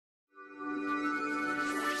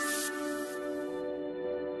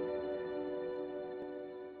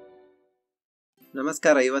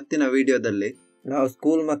ನಮಸ್ಕಾರ. ಇವತ್ತಿನ ವಿಡಿಯೋದಲ್ಲಿ ನಾವು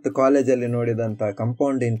ಸ್ಕೂಲ್ ಮತ್ತು ಕಾಲೇಜಲ್ಲಿ ನೋಡಿದಂತ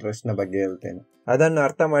ಕಂಪೌಂಡ್ ಇಂಟ್ರೆಸ್ಟ್ ನ ಬಗ್ಗೆ ಹೇಳ್ತೇನೆ. ಅದನ್ನು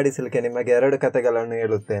ಅರ್ಥ ಮಾಡಿಸಲಿಕ್ಕೆ ನಿಮಗೆ 2 ಕಥೆಗಳನ್ನು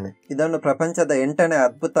ಹೇಳುತ್ತೇನೆ. ಇದನ್ನು ಪ್ರಪಂಚದ 8ನೇ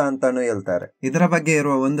ಅದ್ಭುತ ಅಂತಾನೂ ಹೇಳ್ತಾರೆ. ಇದರ ಬಗ್ಗೆ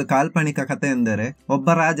ಇರುವ ಒಂದು ಕಾಲ್ಪನಿಕ ಕಥೆ ಎಂದರೆ, ಒಬ್ಬ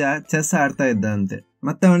ರಾಜ ಚೆಸ್ ಆಡ್ತಾ ಇದ್ದಂತೆ.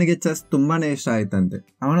 ಮತ್ತೆ ಅವನಿಗೆ ಚೆಸ್ ತುಂಬಾನೇ ಇಷ್ಟ ಆಯ್ತಂತೆ.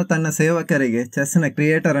 ಅವನು ತನ್ನ ಸೇವಕರಿಗೆ ಚೆಸ್ ನ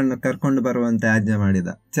ಕ್ರಿಯೇಟರ್ ಅನ್ನು ಕರ್ಕೊಂಡು ಬರುವಂತೆ ಆಜ್ಞೆ ಮಾಡಿದ.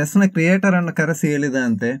 ಚೆಸ್ ನ ಕ್ರಿಯೇಟರ್ ಅನ್ನು ಕರೆಸಿ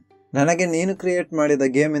ಹೇಳಿದಂತೆ, ನನಗೆ ನೀನು ಕ್ರಿಯೇಟ್ ಮಾಡಿದ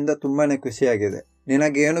ಗೇಮ್ ಇಂದ ತುಂಬಾನೇ ಖುಷಿಯಾಗಿದೆ.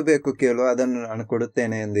 ನಿನಗೇನು ಬೇಕು ಕೇಳು, ಅದನ್ನು ನಾನು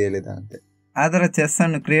ಕೊಡುತ್ತೇನೆ ಎಂದು ಹೇಳಿದಂತೆ. ಆದರೆ ಚೆಸ್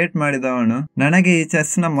ಅನ್ನು ಕ್ರಿಯೇಟ್ ಮಾಡಿದವನು, ನನಗೆ ಈ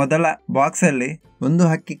ಚೆಸ್ ನ ಮೊದಲ ಬಾಕ್ಸ್ ಅಲ್ಲಿ 1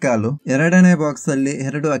 ಹಕ್ಕಿ ಕಾಲು, 2ನೇ ಬಾಕ್ಸ್ ಅಲ್ಲಿ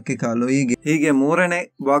 2 ಹಕ್ಕಿ ಕಾಲು, ಹೀಗೆ 3ನೇ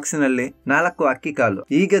ಬಾಕ್ಸಿನಲ್ಲಿ 4 ಹಕ್ಕಿ ಕಾಲು,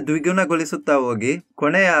 ಹೀಗೆ ದ್ವಿಗುಣಗೊಳಿಸುತ್ತಾ ಹೋಗಿ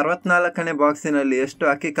ಕೊನೆಯ 64ನೇ ಬಾಕ್ಸಿನಲ್ಲಿ ಎಷ್ಟು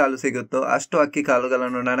ಹಕ್ಕಿ ಕಾಲು ಸಿಗುತ್ತೋ ಅಷ್ಟು ಹಕ್ಕಿ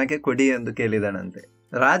ಕಾಲುಗಳನ್ನು ನನಗೆ ಕೊಡಿ ಎಂದು ಕೇಳಿದನಂತೆ.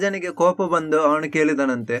 ರಾಜನಿಗೆ ಕೋಪ ಬಂದು ಅವನು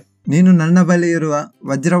ಕೇಳಿದನಂತೆ, ನೀನು ನನ್ನ ಬಳಿ ಇರುವ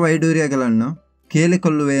ವಜ್ರ ವೈಡೂರ್ಯಗಳನ್ನು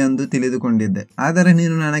ಕೇಳಿಕೊಳ್ಳುವೆ ಎಂದು ತಿಳಿದುಕೊಂಡಿದ್ದೆ, ಆದರೆ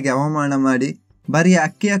ನೀನು ನನಗೆ ಅವಮಾನ ಮಾಡಿ ಬರೀ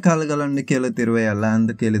ಅಕ್ಕಿಯ ಕಾಲುಗಳನ್ನು ಕೇಳುತ್ತಿರುವೆಯಲ್ಲ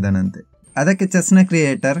ಎಂದು ಕೇಳಿದನಂತೆ. ಅದಕ್ಕೆ ಚೆಸ್ನ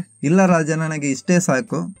ಕ್ರಿಯೇಟರ್, ಇಲ್ಲ ರಾಜ, ನನಗೆ ಇಷ್ಟೇ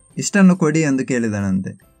ಸಾಕು, ಇಷ್ಟನ್ನು ಕೊಡಿ ಎಂದು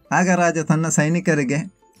ಕೇಳಿದನಂತೆ. ಆಗ ರಾಜ ತನ್ನ ಸೈನಿಕರಿಗೆ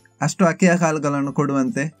ಅಷ್ಟು ಅಕ್ಕಿಯ ಕಾಲುಗಳನ್ನು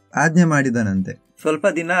ಕೊಡುವಂತೆ ಆಜ್ಞೆ ಮಾಡಿದನಂತೆ. ಸ್ವಲ್ಪ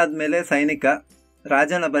ದಿನ ಆದ್ಮೇಲೆ ಸೈನಿಕ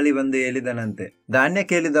ರಾಜನ ಬಳಿ ಬಂದು ಹೇಳಿದನಂತೆ, ಧಾನ್ಯ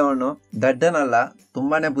ಕೇಳಿದವನು ದಡ್ಡನಲ್ಲ,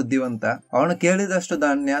 ತುಂಬಾನೇ ಬುದ್ಧಿವಂತ, ಅವನು ಕೇಳಿದಷ್ಟು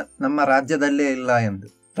ಧಾನ್ಯ ನಮ್ಮ ರಾಜ್ಯದಲ್ಲೇ ಇಲ್ಲ ಎಂದು.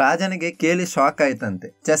 ರಾಜನಿಗೆ ಕೇಳಿ ಶಾಕ್ ಆಯ್ತಂತೆ.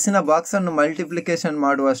 ಚೆಸ್ಸಿನ ಬಾಕ್ಸ್ ಅನ್ನು ಮಲ್ಟಿಪ್ಲಿಕೇಶನ್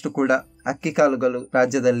ಮಾಡುವಷ್ಟು ಕೂಡ ಅಕ್ಕಿ ಕಾಲುಗಳು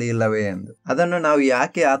ರಾಜ್ಯದಲ್ಲಿ ಇಲ್ಲವೇ ಎಂದು. ಅದನ್ನು ನಾವು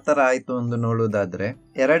ಯಾಕೆ ಆತರ ಆಯ್ತು ಎಂದು ನೋಡುವುದಾದ್ರೆ,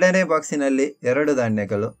 2ನೇ ಬಾಕ್ಸಿನಲ್ಲಿ 2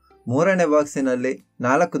 ಧಾನ್ಯಗಳು, 3ನೇ ಬಾಕ್ಸಿನಲ್ಲಿ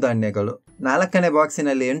 4 ಧಾನ್ಯಗಳು, 4ನೇ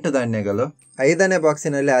ಬಾಕ್ಸಿನಲ್ಲಿ 8 ಧಾನ್ಯಗಳು, 5ನೇ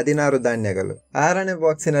ಬಾಕ್ಸಿನಲ್ಲಿ 16 ಧಾನ್ಯಗಳು, 6ನೇ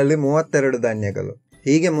ಬಾಕ್ಸಿನಲ್ಲಿ 32 ಧಾನ್ಯಗಳು,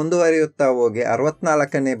 ಹೀಗೆ ಮುಂದುವರಿಯುತ್ತಾ ಹೋಗಿ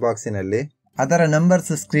 64ನೇ ಬಾಕ್ಸಿನಲ್ಲಿ, ಅದರ ನಂಬರ್ಸ್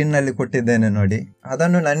ಸ್ಕ್ರೀನ್ ನಲ್ಲಿ ಕೊಟ್ಟಿದ್ದೇನೆ ನೋಡಿ,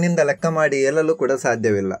 ಅದನ್ನು ನನ್ನಿಂದ ಲೆಕ್ಕ ಮಾಡಿ ಹೇಳಲು ಕೂಡ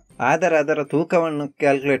ಸಾಧ್ಯವಿಲ್ಲ. ಆದರೆ ಅದರ ತೂಕವನ್ನು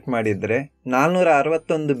ಕ್ಯಾಲ್ಕುಲೇಟ್ ಮಾಡಿದ್ರೆ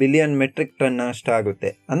 461 ಬಿಲಿಯನ್ ಮೆಟ್ರಿಕ್ ಟನ್ ಅಷ್ಟಾಗುತ್ತೆ.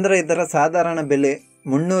 ಅಂದ್ರೆ ಇದರ ಸಾಧಾರಣ ಬೆಲೆ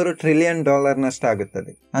 $300 ಟ್ರಿಲಿಯನ್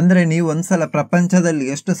ನಷ್ಟಾಗುತ್ತದೆ. ಅಂದ್ರೆ ನೀವು ಒಂದ್ಸಲ ಪ್ರಪಂಚದಲ್ಲಿ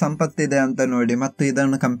ಎಷ್ಟು ಸಂಪತ್ತಿದೆ ಅಂತ ನೋಡಿ ಮತ್ತು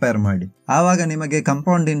ಇದನ್ನು ಕಂಪೇರ್ ಮಾಡಿ, ಆವಾಗ ನಿಮಗೆ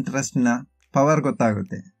ಕಂಪೌಂಡ್ ಇಂಟ್ರೆಸ್ಟ್ ನ ಪವರ್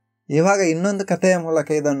ಗೊತ್ತಾಗುತ್ತೆ. ಇವಾಗ ಇನ್ನೊಂದು ಕಥೆಯ ಮೂಲಕ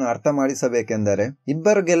ಇದನ್ನು ಅರ್ಥ ಮಾಡಿಸಬೇಕೆಂದರೆ,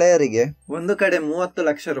 ಇಬ್ಬರು ಗೆಳೆಯರಿಗೆ ಒಂದು ಕಡೆ 30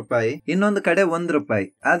 ಲಕ್ಷ ರೂಪಾಯಿ, ಇನ್ನೊಂದು ಕಡೆ ₹1.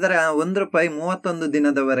 ಆದರೆ ಆ ₹1 31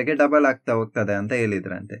 ದಿನದವರೆಗೆ ಡಬಲ್ ಆಗ್ತಾ ಹೋಗ್ತದೆ ಅಂತ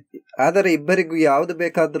ಹೇಳಿದ್ರಂತೆ. ಆದರೆ ಇಬ್ಬರಿಗೂ ಯಾವ್ದು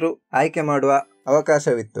ಬೇಕಾದ್ರೂ ಆಯ್ಕೆ ಮಾಡುವ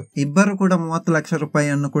ಅವಕಾಶವಿತ್ತು. ಇಬ್ಬರು ಕೂಡ 30 ಲಕ್ಷ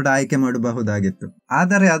ರೂಪಾಯಿಯನ್ನು ಕೂಡ ಆಯ್ಕೆ ಮಾಡಬಹುದಾಗಿತ್ತು.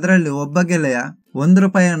 ಆದರೆ ಅದರಲ್ಲಿ ಒಬ್ಬ ಗೆಳೆಯ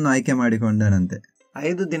 ₹1 ಆಯ್ಕೆ ಮಾಡಿಕೊಂಡನಂತೆ.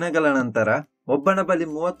 5 ದಿನಗಳ ನಂತರ ಒಬ್ಬನ ಬಳಿ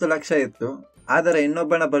 30 ಲಕ್ಷ ಇತ್ತು, ಆದರೆ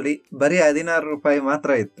ಇನ್ನೊಬ್ಬನ ಬಳಿ ಬರೀ ₹16 ಮಾತ್ರ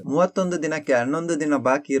ಇತ್ತು. 31 ದಿನಕ್ಕೆ 11 ದಿನ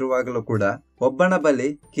ಬಾಕಿ ಇರುವಾಗಲೂ ಕೂಡ ಒಬ್ಬನ ಬಳಿ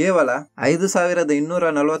ಕೇವಲ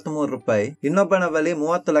 ₹5,243, ಇನ್ನೊಬ್ಬನ ಬಳಿ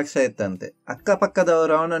 30 ಲಕ್ಷ ಇತ್ತಂತೆ.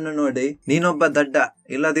 ಅಕ್ಕಪಕ್ಕದವರು ಅವನನ್ನು ನೋಡಿ, ನೀನೊಬ್ಬ ದಡ್ಡ,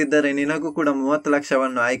 ಇಲ್ಲದಿದ್ದರೆ ನಿನಗೂ ಕೂಡ 30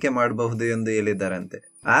 ಲಕ್ಷವನ್ನು ಆಯ್ಕೆ ಮಾಡಬಹುದು ಎಂದು ಹೇಳಿದರಂತೆ.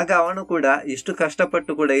 ಆಗ ಅವನು ಕೂಡ ಇಷ್ಟು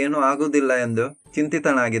ಕಷ್ಟಪಟ್ಟು ಕೂಡ ಏನೂ ಆಗುವುದಿಲ್ಲ ಎಂದು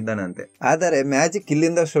ಚಿಂತಿತನಾಗಿದ್ದನಂತೆ. ಆದರೆ ಮ್ಯಾಜಿಕ್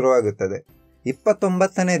ಇಲ್ಲಿಂದ ಶುರುವಾಗುತ್ತದೆ.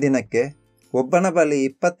 29ನೇ ದಿನಕ್ಕೆ ಒಬ್ಬನ ಬಳಿ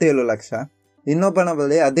 27 ಲಕ್ಷ, ಇನ್ನೊಬ್ಬನ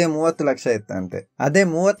ಬಳಿ ಅದೇ 30 ಲಕ್ಷ ಇತ್ತಂತೆ. ಅದೇ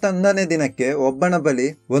 31ನೇ ದಿನಕ್ಕೆ ಒಬ್ಬನ ಬಳಿ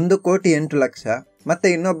 1,08,00,000 ಮತ್ತೆ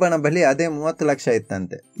ಇನ್ನೊಬ್ಬನ ಬಳಿ ಅದೇ 30 ಲಕ್ಷ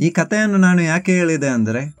ಇತ್ತಂತೆ. ಈ ಕಥೆಯನ್ನು ನಾನು ಯಾಕೆ ಹೇಳಿದೆ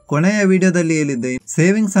ಅಂದ್ರೆ, ಕೊನೆಯ ವಿಡಿಯೋದಲ್ಲಿ ಹೇಳಿದ್ದೆ,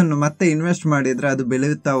 ಸೇವಿಂಗ್ಸ್ ಅನ್ನು ಮತ್ತೆ ಇನ್ವೆಸ್ಟ್ ಮಾಡಿದ್ರೆ ಅದು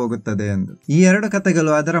ಬೆಳೆಯುತ್ತಾ ಹೋಗುತ್ತದೆ ಎಂದು. ಈ 2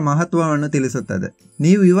 ಕಥೆಗಳು ಅದರ ಮಹತ್ವವನ್ನು ತಿಳಿಸುತ್ತದೆ.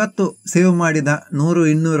 ನೀವು ಇವತ್ತು ಸೇವ್ ಮಾಡಿದ 100,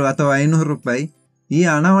 200 ಅಥವಾ ₹500, ಈ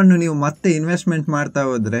ಹಣವನ್ನು ನೀವು ಮತ್ತೆ ಇನ್ವೆಸ್ಟ್ಮೆಂಟ್ ಮಾಡ್ತಾ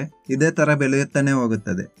ಹೋದ್ರೆ ಇದೇ ತರ ಬೆಳೆಯುತ್ತಾನೆ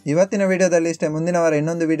ಹೋಗುತ್ತದೆ. ಇವತ್ತಿನ ವಿಡಿಯೋದಲ್ಲಿ ಇಷ್ಟೇ. ಮುಂದಿನ ವಾರ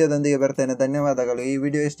ಇನ್ನೊಂದು ವಿಡಿಯೋದೊಂದಿಗೆ ಬರ್ತೇನೆ. ಧನ್ಯವಾದಗಳು. ಈ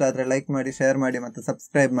ವಿಡಿಯೋ ಇಷ್ಟ ಆದ್ರೆ ಲೈಕ್ ಮಾಡಿ, ಶೇರ್ ಮಾಡಿ ಮತ್ತು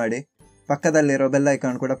ಸಬ್ಸ್ಕ್ರೈಬ್ ಮಾಡಿ. ಪಕ್ಕದಲ್ಲಿರೋ ಬೆಲ್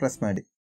ಐಕಾನ್ ಕೂಡ ಪ್ರೆಸ್ ಮಾಡಿ.